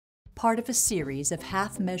part of a series of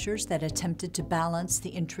half measures that attempted to balance the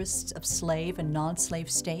interests of slave and non-slave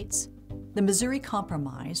states, the Missouri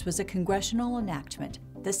Compromise was a congressional enactment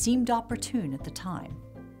that seemed opportune at the time.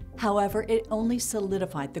 However, it only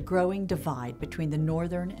solidified the growing divide between the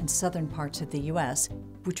northern and southern parts of the U.S.,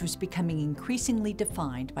 which was becoming increasingly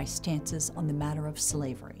defined by stances on the matter of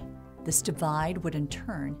slavery. This divide would in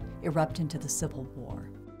turn erupt into the Civil War.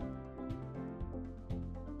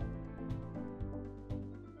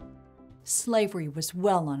 Slavery was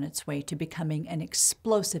well on its way to becoming an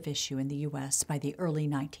explosive issue in the U.S. by the early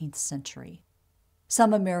 19th century.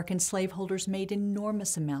 Some American slaveholders made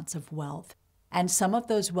enormous amounts of wealth, and some of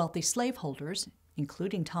those wealthy slaveholders,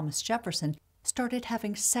 including Thomas Jefferson, started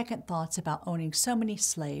having second thoughts about owning so many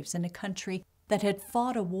slaves in a country that had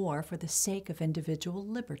fought a war for the sake of individual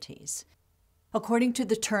liberties. According to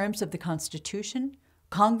the terms of the Constitution,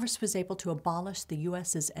 Congress was able to abolish the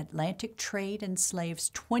U.S.'s Atlantic trade in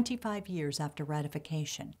slaves 25 years after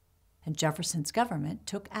ratification, and Jefferson's government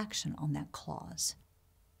took action on that clause.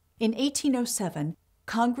 In 1807,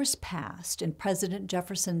 Congress passed and President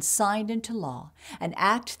Jefferson signed into law an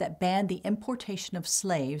act that banned the importation of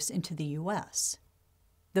slaves into the U.S.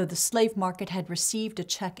 Though the slave market had received a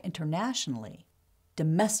check internationally,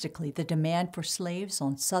 domestically the demand for slaves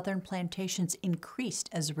on southern plantations increased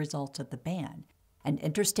as a result of the ban, and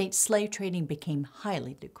interstate slave trading became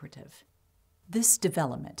highly lucrative. This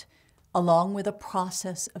development, along with a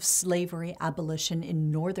process of slavery abolition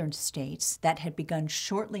in northern states that had begun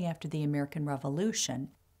shortly after the American Revolution,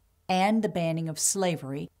 and the banning of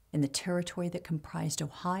slavery in the territory that comprised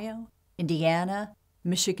Ohio, Indiana,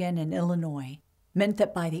 Michigan, and Illinois, meant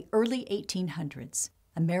that by the early 1800s,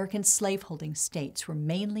 American slaveholding states were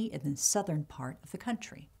mainly in the southern part of the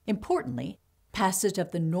country. Importantly, passage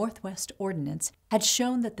of the Northwest Ordinance had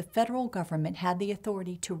shown that the federal government had the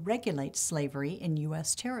authority to regulate slavery in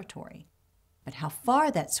U.S. territory. But how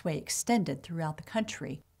far that sway extended throughout the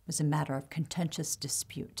country was a matter of contentious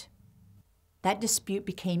dispute. That dispute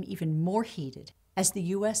became even more heated as the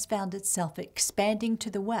U.S. found itself expanding to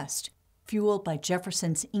the west, fueled by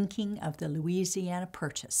Jefferson's inking of the Louisiana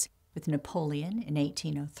Purchase with Napoleon in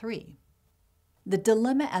 1803. The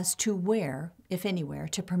dilemma as to where, if anywhere,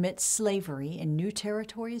 to permit slavery in new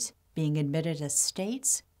territories being admitted as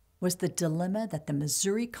states was the dilemma that the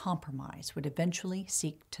Missouri Compromise would eventually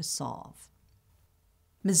seek to solve.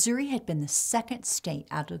 Missouri had been the second state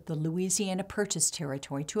out of the Louisiana Purchase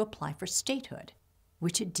territory to apply for statehood,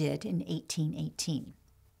 which it did in 1818.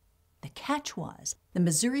 The catch was the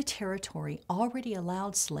Missouri Territory already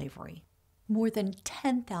allowed slavery. More than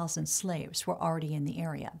 10,000 slaves were already in the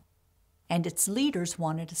area, and its leaders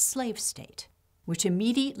wanted a slave state, which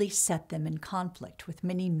immediately set them in conflict with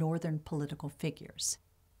many northern political figures.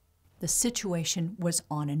 The situation was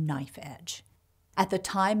on a knife edge. At the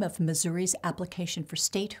time of Missouri's application for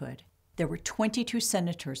statehood, there were 22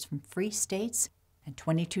 senators from free states and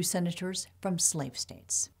 22 senators from slave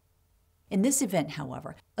states. In this event,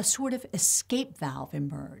 however, a sort of escape valve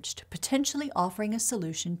emerged, potentially offering a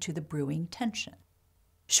solution to the brewing tension.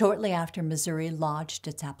 Shortly after Missouri lodged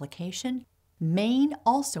its application, Maine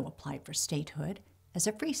also applied for statehood as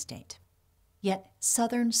a free state. Yet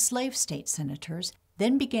Southern slave state senators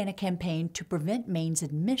then began a campaign to prevent Maine's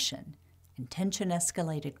admission, and tension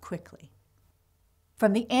escalated quickly.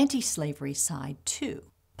 From the anti-slavery side, too,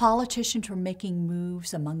 politicians were making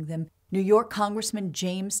moves, among them New York Congressman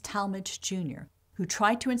James Talmadge, Jr., who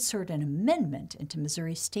tried to insert an amendment into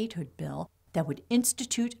Missouri's statehood bill that would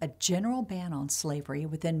institute a general ban on slavery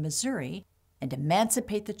within Missouri and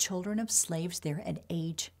emancipate the children of slaves there at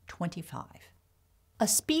age 25. A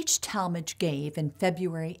speech Talmadge gave in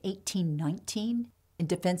February 1819 in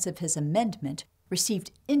defense of his amendment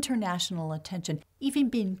received international attention, even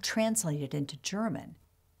being translated into German.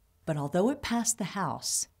 But although it passed the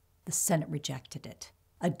House, the Senate rejected it,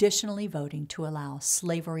 additionally voting to allow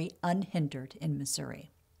slavery unhindered in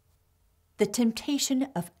Missouri. The temptation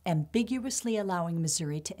of ambiguously allowing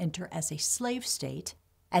Missouri to enter as a slave state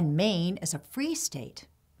and Maine as a free state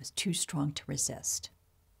was too strong to resist.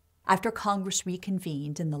 After Congress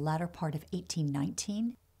reconvened in the latter part of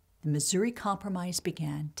 1819, the Missouri Compromise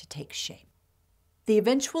began to take shape. The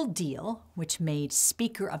eventual deal, which made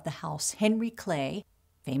Speaker of the House Henry Clay,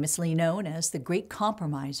 famously known as the Great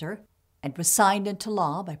Compromiser, and was signed into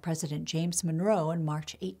law by President James Monroe in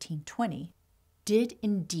March 1820, did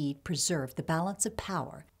indeed preserve the balance of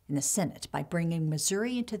power in the Senate by bringing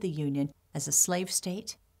Missouri into the Union as a slave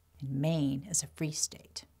state and Maine as a free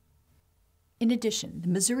state. In addition, the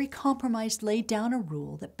Missouri Compromise laid down a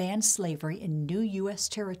rule that banned slavery in new U.S.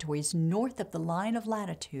 territories north of the line of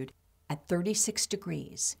latitude at 36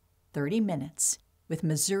 degrees, 30 minutes, with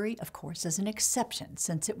Missouri, of course, as an exception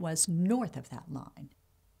since it was north of that line.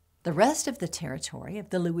 The rest of the territory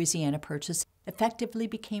of the Louisiana Purchase effectively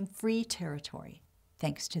became free territory,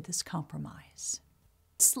 thanks to this compromise.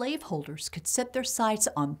 Slaveholders could set their sights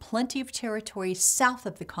on plenty of territory south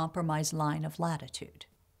of the compromise line of latitude.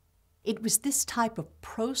 It was this type of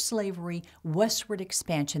pro-slavery westward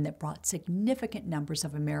expansion that brought significant numbers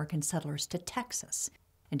of American settlers to Texas,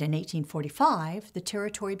 and in 1845, the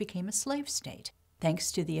territory became a slave state,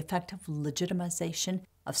 thanks to the effective legitimization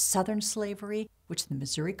of Southern slavery, which the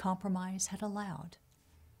Missouri Compromise had allowed.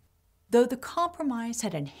 Though the Compromise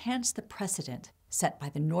had enhanced the precedent set by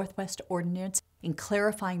the Northwest Ordinance in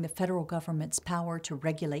clarifying the federal government's power to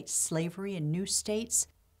regulate slavery in new states,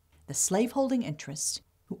 the slaveholding interests,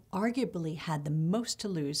 who arguably had the most to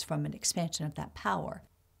lose from an expansion of that power,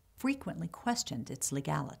 frequently questioned its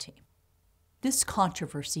legality. This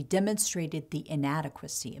controversy demonstrated the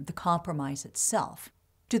inadequacy of the Compromise itself,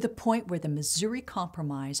 to the point where the Missouri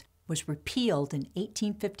Compromise was repealed in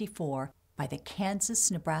 1854 by the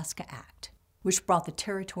Kansas-Nebraska Act, which brought the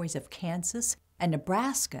territories of Kansas and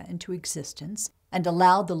Nebraska into existence and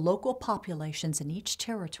allowed the local populations in each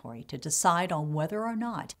territory to decide on whether or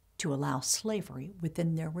not to allow slavery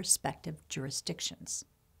within their respective jurisdictions.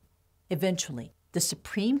 Eventually, the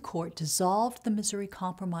Supreme Court dissolved the Missouri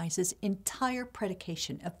Compromise's entire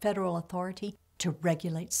predication of federal authority to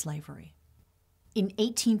regulate slavery. In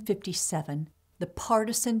 1857, the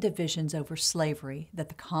partisan divisions over slavery that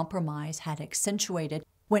the Compromise had accentuated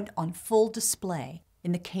went on full display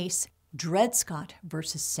in the case Dred Scott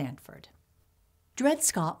versus Sanford. Dred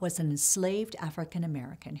Scott was an enslaved African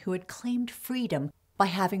American who had claimed freedom by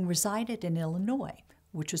having resided in Illinois,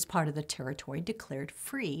 which was part of the territory declared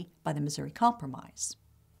free by the Missouri Compromise.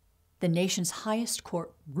 The nation's highest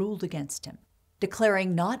court ruled against him,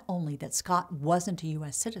 declaring not only that Scott wasn't a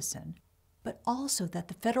U.S. citizen, but also that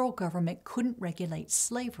the federal government couldn't regulate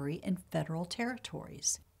slavery in federal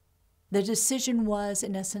territories. The decision was,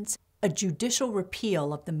 in essence, a judicial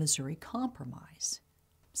repeal of the Missouri Compromise.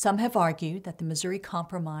 Some have argued that the Missouri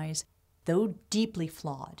Compromise, though deeply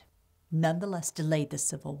flawed, nonetheless delayed the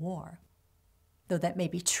Civil War. Though that may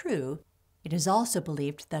be true, it is also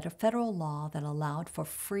believed that a federal law that allowed for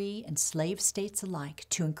free and slave states alike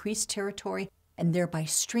to increase territory and thereby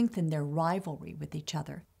strengthen their rivalry with each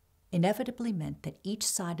other inevitably meant that each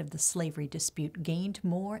side of the slavery dispute gained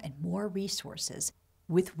more and more resources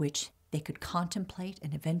with which they could contemplate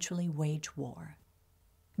and eventually wage war.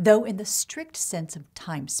 Though in the strict sense of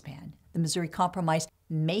time span, the Missouri Compromise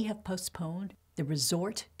may have postponed the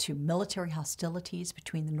resort to military hostilities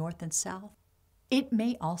between the North and South, it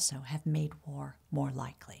may also have made war more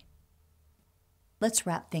likely. Let's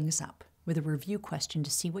wrap things up with a review question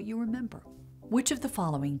to see what you remember. Which of the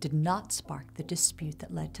following did not spark the dispute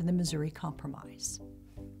that led to the Missouri Compromise?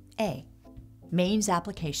 A. Maine's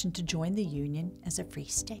application to join the Union as a free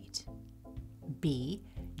state. B.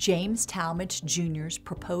 James Talmadge Jr.'s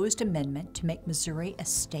proposed amendment to make Missouri a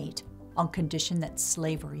state on condition that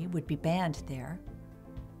slavery would be banned there.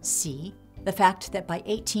 C. The fact that by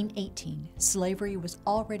 1818, slavery was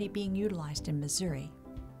already being utilized in Missouri.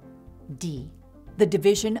 D. The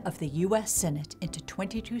division of the U.S. Senate into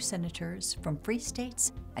 22 senators from free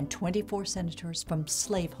states and 24 senators from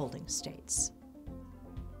slaveholding states.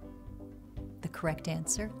 The correct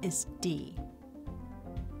answer is D.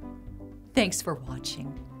 Thanks for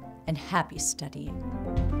watching, and happy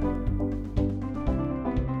studying.